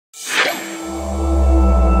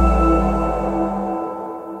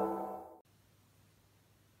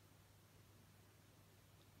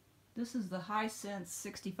This is the Hisense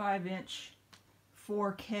 65-inch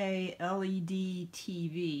 4K LED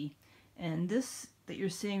TV, and this that you're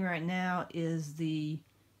seeing right now is the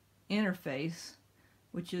interface,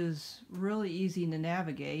 which is really easy to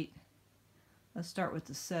navigate. Let's start with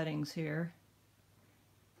the settings here.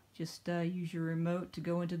 Just use your remote to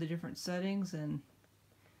go into the different settings and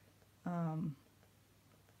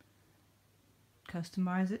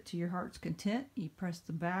customize it to your heart's content. You press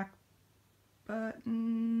the back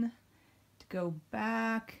button to go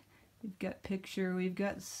back. We've got picture, we've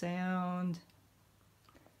got sound,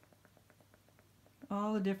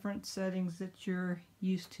 all the different settings that you're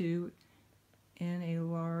used to in a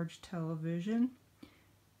large television.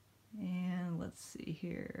 And let's see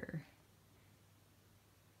here.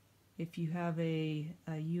 If you have a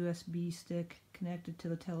USB stick connected to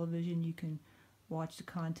the television, you can watch the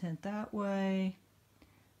content that way.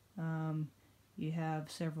 You have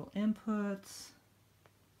several inputs.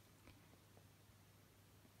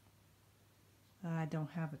 I don't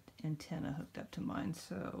have an antenna hooked up to mine,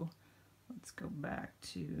 so let's go back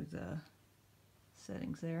to the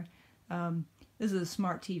settings there. This is a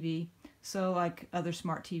smart TV, so like other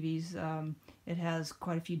smart TVs, it has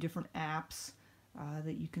quite a few different apps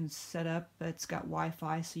that you can set up. It's got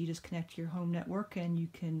Wi-Fi, so you just connect to your home network and you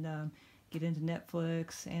can get into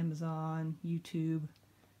Netflix, Amazon, YouTube.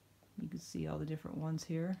 You can see all the different ones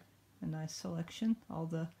here. A nice selection, all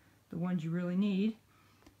the ones you really need.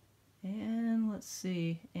 And let's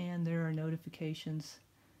see, and there are notifications,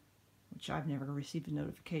 which I've never received a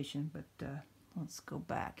notification, but let's go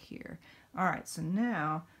back here. Alright, so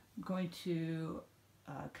now I'm going to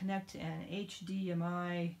connect an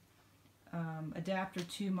HDMI adapter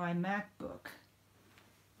to my MacBook.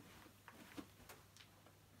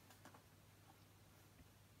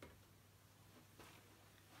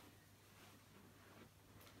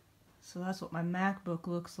 So that's what my MacBook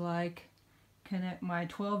looks like. Connect my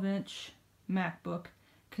 12-inch MacBook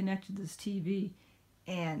connected to this TV,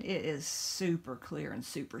 and it is super clear and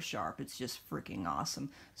super sharp. It's just freaking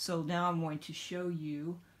awesome. So now I'm going to show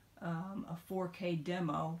you a 4K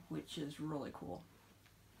demo, which is really cool.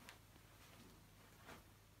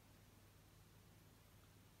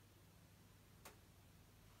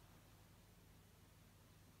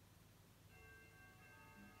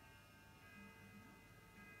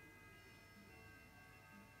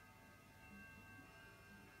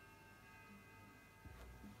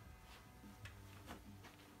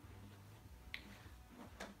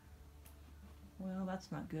 Well,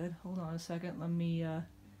 that's not good. Hold on a second. Let me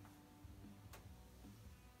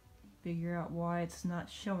figure out why it's not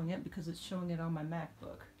showing it, because it's showing it on my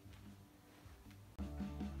MacBook.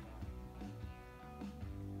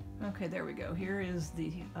 Okay, there we go. Here is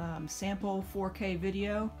the sample 4K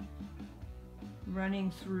video running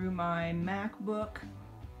through my MacBook,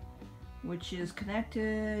 which is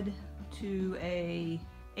connected to a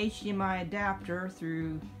HDMI adapter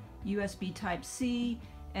through USB Type-C,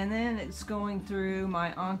 and then it's going through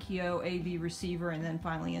my Onkyo AV receiver, and then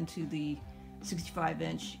finally into the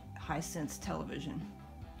 65-inch Hisense television.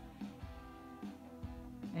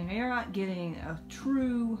 And you're not getting a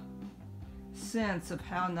true sense of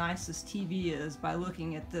how nice this TV is by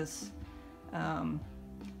looking at this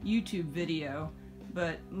YouTube video,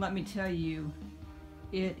 but let me tell you,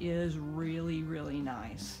 it is really, really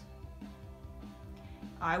nice.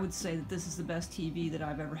 I would say that this is the best TV that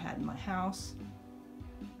I've ever had in my house.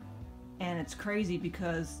 And it's crazy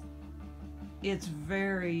because it's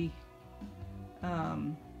very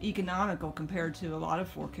economical compared to a lot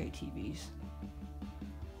of 4K TVs.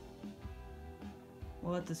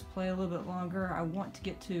 We'll let this play a little bit longer. I want to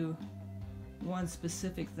get to one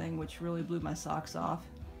specific thing which really blew my socks off.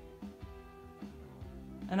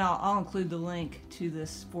 And I'll include the link to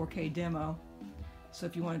this 4K demo, so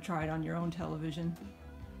if you want to try it on your own television.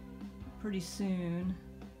 Pretty soon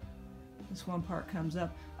this one part comes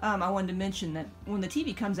up. I wanted to mention that when the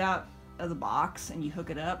TV comes out of the box and you hook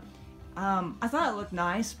it up, I thought it looked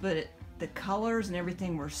nice, but the colors and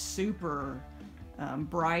everything were super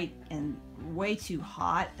bright and way too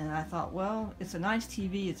hot, and I thought, well, it's a nice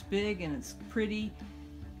TV, it's big and it's pretty,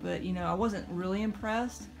 but you know, I wasn't really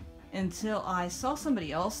impressed until I saw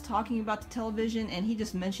somebody else talking about the television, and he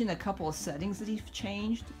just mentioned a couple of settings that he's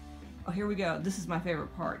changed. Oh, here we go. This is my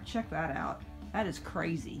favorite part. Check that out. That is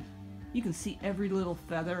crazy. You can see every little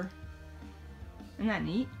feather. Isn't that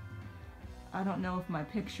neat? I don't know if my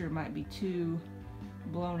picture might be too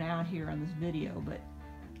blown out here on this video, but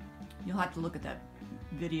you'll have to look at that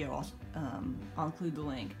video. I'll include the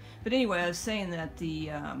link. But anyway, I was saying that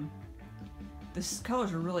the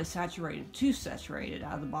colors are really saturated, too saturated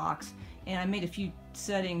out of the box, and I made a few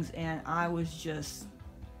settings and I was just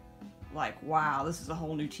like, wow, this is a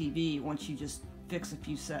whole new TV once you just fix a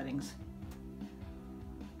few settings.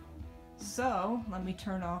 So let me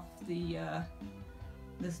turn off the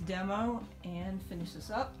this demo and finish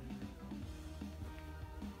this up.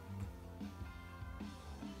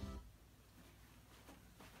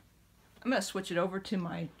 I'm going to switch it over to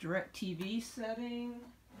my DirecTV setting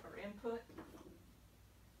or input.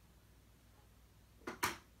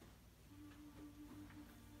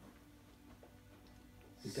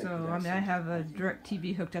 So, I mean, I have a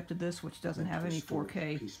DirecTV hooked up to this, which doesn't have any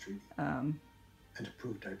 4K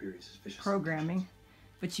programming,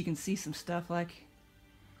 but you can see some stuff like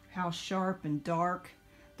how sharp and dark.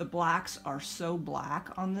 The blacks are so black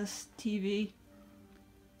on this TV.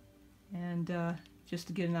 And just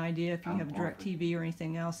to get an idea, if you have DirecTV or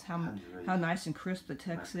anything else, how nice and crisp the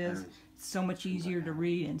text is. It's so much easier to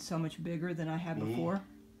read and so much bigger than I had before.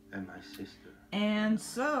 And my sister. And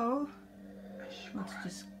so, let's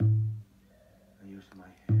just...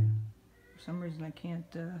 For some reason I can't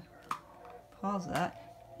pause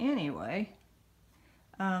that. Anyway,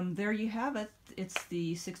 there you have it. It's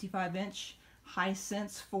the 65-inch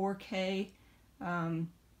Hisense 4K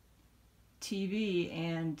TV,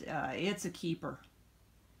 and it's a keeper.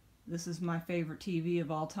 This is my favorite TV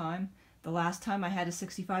of all time. The last time I had a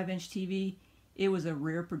 65-inch TV, it was a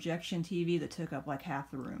rear projection TV that took up like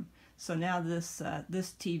half the room. So now this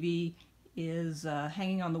TV is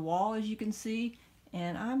hanging on the wall, as you can see,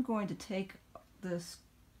 and I'm going to take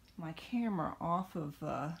my camera off of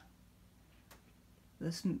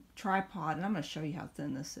this tripod, and I'm going to show you how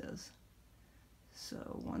thin this is. So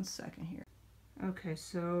 1 second here. Okay,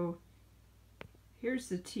 so here's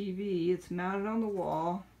the TV. It's mounted on the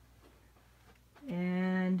wall,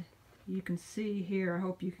 and you can see here, I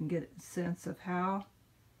hope you can get a sense of how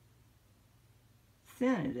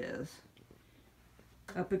thin it is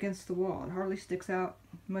up against the wall. It hardly sticks out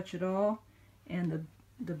much at all, and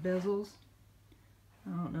the bezels,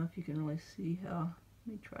 I don't know if you can really see how,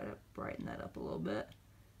 let me try to brighten that up a little bit,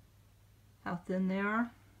 how thin they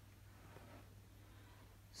are.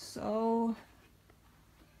 So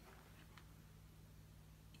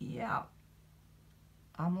yeah,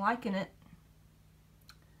 I'm liking it.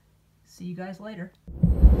 See you guys later.